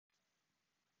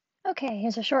Okay,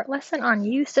 here's a short lesson on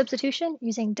U substitution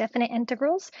using definite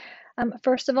integrals.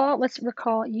 First of all, let's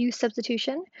recall U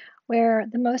substitution, where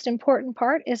the most important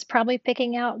part is probably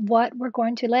picking out what we're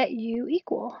going to let U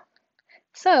equal.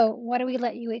 So what do we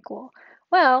let U equal?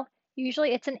 Well,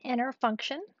 usually it's an inner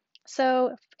function.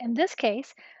 So in this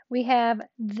case, we have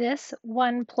this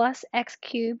 1 plus x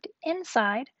cubed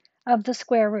inside of the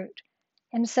square root.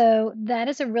 And so that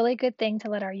is a really good thing to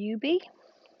let our U be.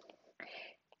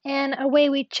 And a way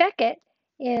we check it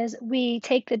is we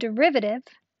take the derivative,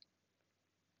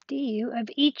 du, of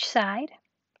each side,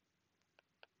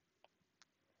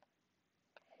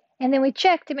 and then we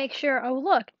check to make sure, oh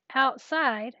look,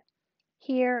 outside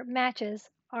here matches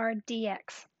our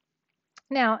dx.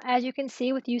 Now, as you can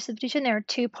see with U substitution, there are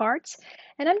two parts,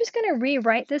 and I'm just going to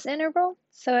rewrite this integral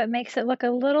so it makes it look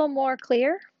a little more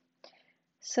clear.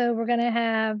 So we're going to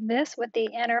have this with the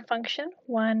inner function,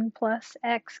 1 plus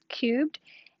x cubed,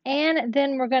 and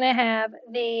then we're going to have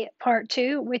the part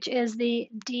 2, which is the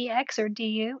dx or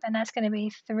du, and that's going to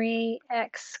be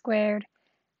 3x squared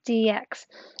dx.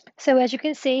 So as you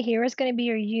can see, here is going to be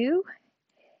your u,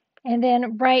 and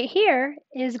then right here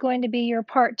is going to be your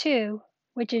part 2,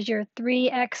 which is your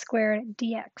 3x squared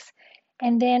dx.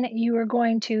 And then you are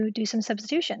going to do some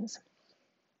substitutions.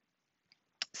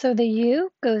 So the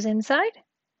u goes inside.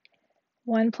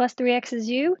 1 plus 3x is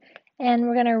u, and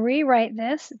we're going to rewrite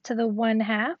this to the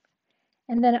 1/2,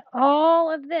 and then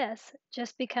all of this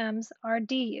just becomes our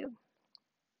du.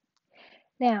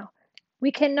 Now,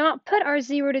 we cannot put our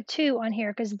 0 to 2 on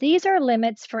here because these are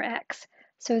limits for x.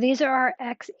 So these are our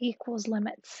x equals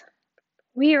limits.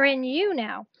 We are in u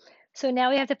now, so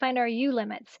now we have to find our u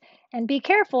limits. And be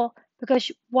careful,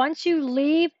 because once you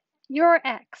leave your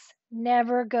x,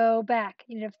 never go back.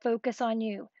 You need to focus on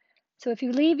u. So if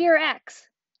you leave your x,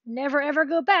 never ever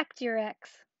go back to your x.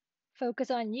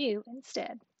 Focus on u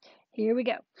instead. Here we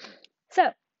go.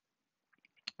 So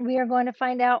we are going to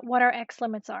find out what our x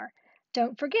limits are.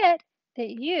 Don't forget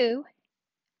that u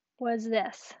was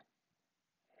this.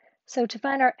 So to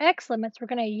find our x limits, we're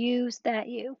going to use that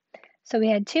u. So we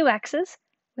had two x's.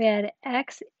 We had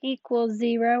x equals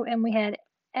 0, and we had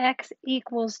x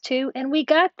equals 2, and we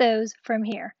got those from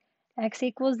here. X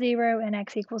equals 0 and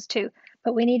x equals 2.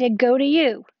 But we need to go to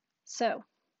u. So,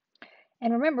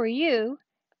 and remember, u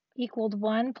equaled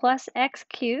 1 plus x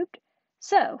cubed.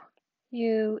 So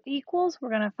u equals, we're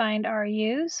going to find our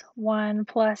u's, 1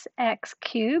 plus x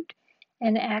cubed,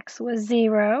 and x was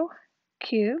 0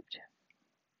 cubed.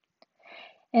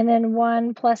 And then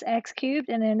 1 plus x cubed,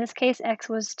 and in this case, x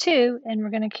was 2, and we're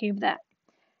going to cube that.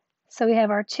 So we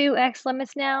have our two x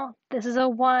limits now. This is a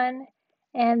 1,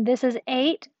 and this is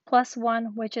 8 plus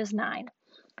 1, which is 9.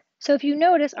 So if you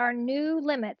notice, our new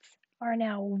limits are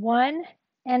now 1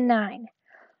 and 9.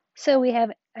 So we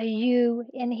have a u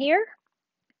in here,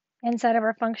 inside of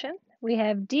our function. We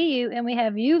have du, and we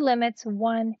have u limits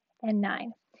 1 and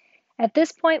 9. At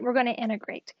this point, we're going to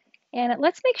integrate. And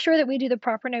let's make sure that we do the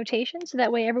proper notation so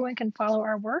that way everyone can follow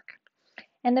our work.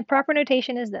 And the proper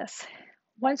notation is this.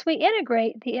 Once we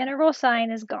integrate, the integral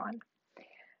sign is gone.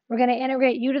 We're going to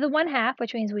integrate u to the 1/2,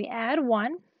 which means we add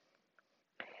 1.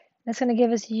 That's going to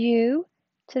give us u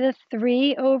to the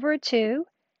 3 over 2.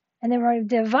 And then we're going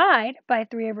to divide by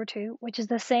 3 over 2, which is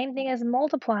the same thing as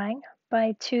multiplying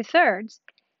by 2/3.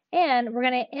 And we're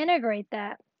going to integrate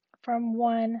that from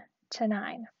 1 to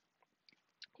 9.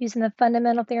 Using the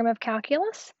fundamental theorem of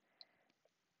calculus,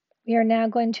 we are now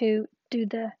going to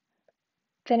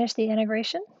finish the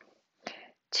integration.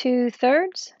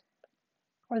 2/3,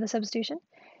 or the substitution,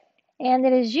 and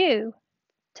it is u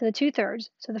to the 2/3.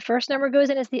 So the first number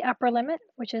goes in as the upper limit,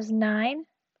 which is 9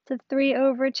 to 3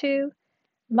 over 2,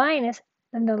 minus,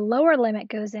 then the lower limit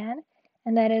goes in,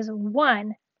 and that is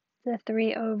 1 to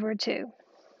 3 over 2.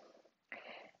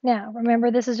 Now,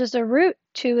 remember, this is just a root.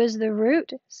 2 is the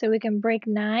root, so we can break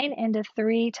 9 into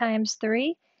 3 times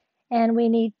 3, and we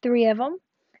need 3 of them.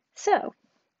 So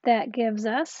that gives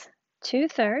us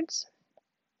 2/3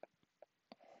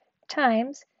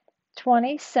 times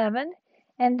 27,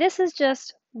 and this is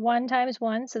just 1 times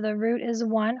 1, so the root is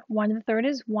 1. 1 to the third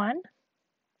is 1,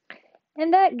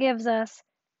 and that gives us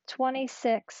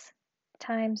 26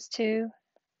 times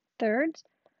 2/3,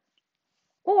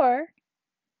 or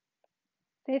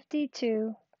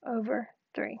 52 over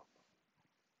 3.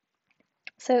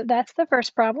 So that's the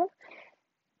first problem.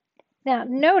 Now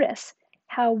notice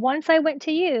how once I went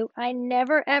to u, I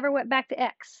never ever went back to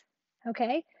x,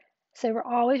 okay? So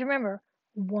always remember,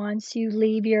 once you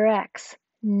leave your x,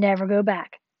 never go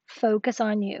back. Focus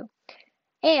on u.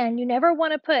 And you never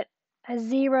want to put a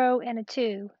 0 and a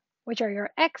 2, which are your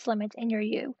x limits, in your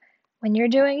u. When you're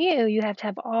doing u, you have to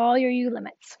have all your u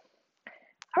limits.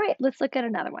 All right, let's look at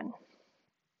another one.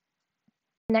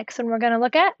 Next one we're going to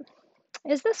look at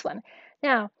is this one.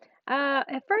 Now,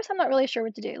 at first I'm not really sure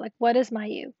what to do, like what is my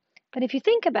u? But if you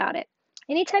think about it,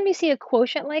 anytime you see a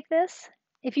quotient like this,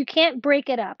 if you can't break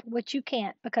it up, which you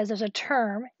can't because there's a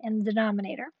term in the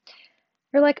denominator,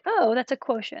 you're like, oh, that's a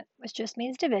quotient, which just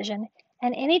means division.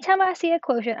 And anytime I see a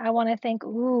quotient, I want to think,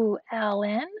 ooh,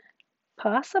 ln,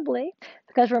 possibly.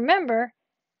 Because remember,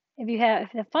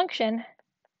 if the function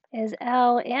is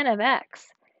ln of x,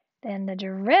 then the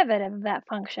derivative of that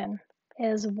function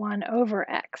is 1 over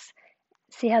x.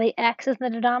 See how the x is in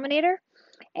the denominator?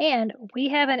 And we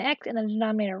have an x in the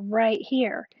denominator right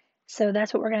here. So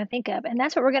that's what we're going to think of, and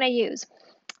that's what we're going to use.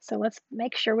 So let's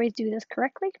make sure we do this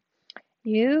correctly.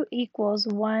 U equals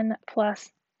 1 plus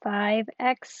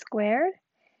 5x squared,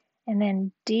 and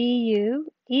then du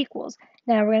equals.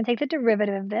 Now we're going to take the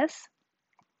derivative of this.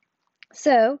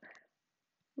 So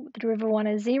the derivative of 1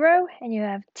 is 0, and you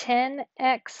have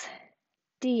 10x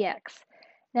dx.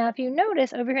 Now if you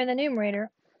notice over here in the numerator,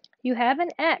 you have an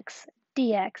x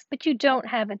dx, but you don't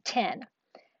have a 10.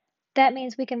 That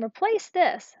means we can replace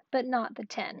this, but not the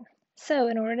 10. So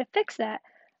in order to fix that,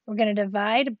 we're going to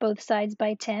divide both sides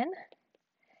by 10,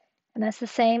 and that's the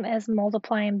same as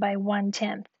multiplying by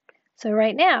 1/10. So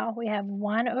right now we have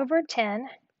 1 over 10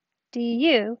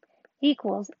 du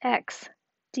equals x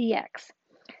dx.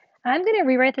 I'm going to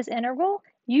rewrite this integral.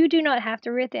 You do not have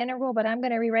to rewrite the integral, but I'm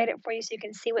going to rewrite it for you so you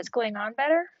can see what's going on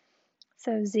better.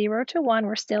 So 0 to 1,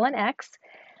 we're still in x.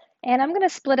 And I'm going to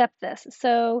split up this.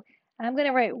 So I'm going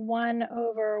to write 1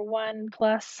 over 1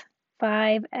 plus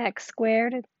 5x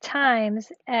squared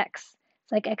times x.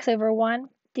 It's like x over 1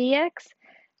 dx.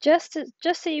 Just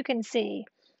so you can see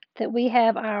that we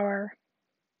have our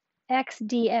x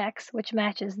dx, which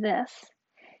matches this.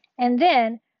 And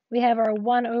then we have our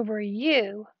 1 over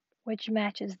u, which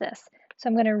matches this. So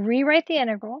I'm going to rewrite the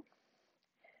integral,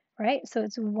 right? So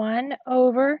it's 1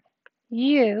 over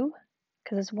u,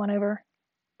 because it's 1 over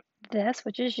this,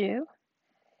 which is u.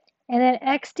 And then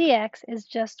x dx is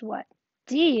just what?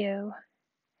 Du.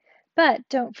 But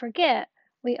don't forget,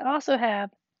 we also have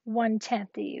 1/10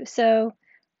 du. So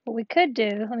what we could do,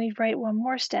 let me write one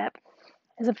more step,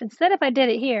 is if I did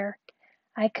it here,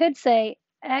 I could say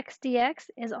x dx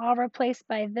is all replaced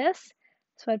by this.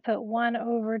 So I'd put 1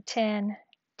 over 10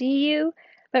 du.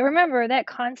 But remember, that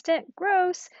constant,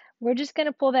 gross, we're just going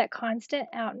to pull that constant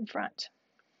out in front.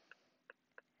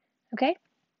 Okay?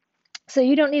 So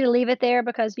you don't need to leave it there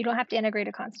because you don't have to integrate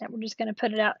a constant. We're just going to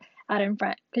put it out in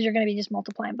front because you're going to be just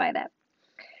multiplying by that.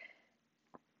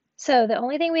 So the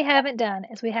only thing we haven't done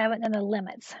is we haven't done the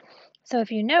limits. So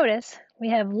if you notice, we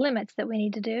have limits that we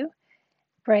need to do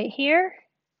right here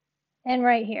and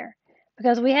right here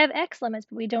because we have x limits,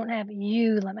 but we don't have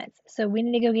u limits. So we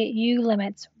need to go get u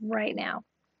limits right now.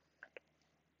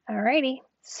 Alrighty,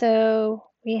 so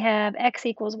we have x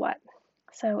equals what?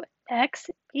 So x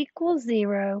equals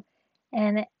 0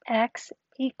 and x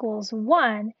equals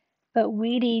 1, but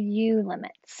we need u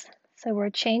limits. So we're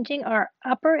changing our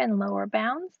upper and lower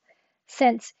bounds.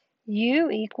 Since u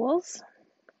equals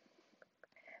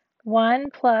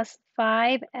 1 plus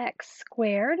 5x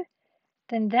squared,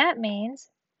 then that means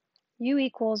u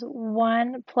equals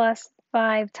 1 plus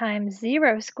 5 times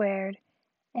 0 squared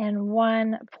and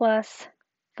 1 plus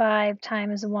 5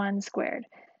 times 1 squared.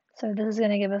 So this is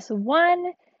going to give us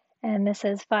 1, and this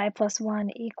is 5 plus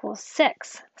 1 equals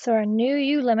 6. So our new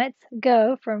u limits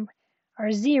go from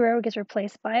our 0 gets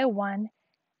replaced by a 1,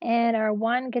 and our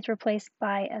 1 gets replaced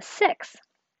by a 6.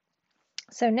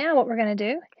 So now what we're going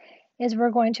to do is we're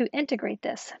going to integrate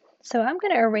this. So I'm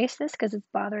going to erase this because it's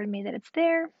bothering me that it's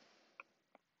there.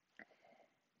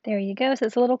 There you go. So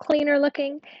it's a little cleaner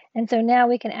looking. And so now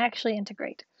we can actually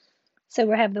integrate. So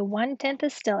we have the 1/10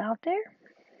 is still out there.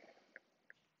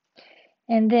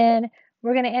 And then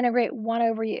we're going to integrate 1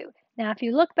 over u. Now, if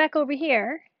you look back over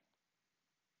here,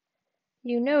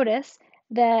 you notice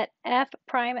that f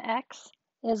prime x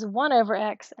is 1 over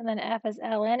x, and then f is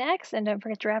ln x, and don't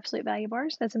forget your absolute value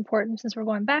bars. That's important since we're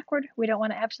going backward. We don't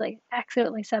want to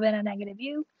accidentally sub in a negative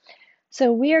u.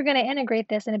 So we are going to integrate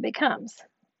this, and it becomes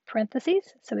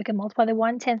parentheses, so we can multiply the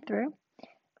 1/10 through,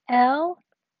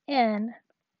 ln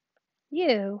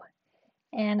u,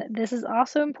 and this is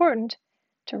also important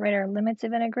to write our limits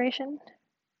of integration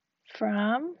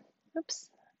from, oops,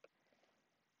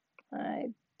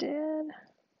 I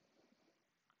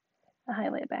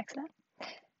highlighted by accident,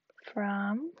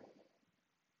 from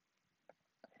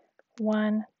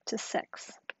 1 to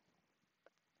 6.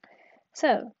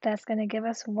 So that's going to give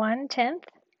us 1/10,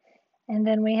 and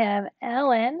then we have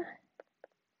ln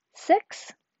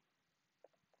 6,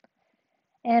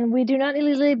 And we do not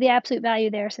need to leave the absolute value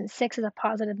there since 6 is a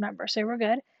positive number, so we're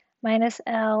good. Minus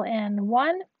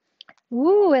ln1.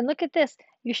 Ooh, and look at this.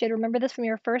 You should remember this from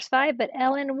your first 5, but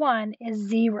ln1 is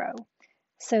 0.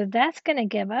 So that's going to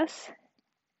give us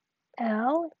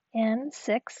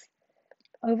ln6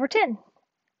 over 10.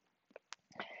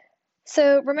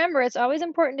 So remember, it's always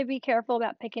important to be careful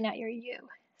about picking out your u.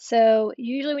 So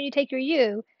usually when you take your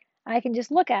u, I can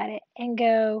just look at it and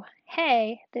go,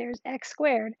 hey, there's x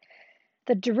squared.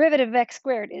 The derivative of x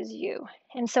squared is u.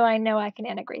 And so I know I can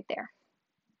integrate there.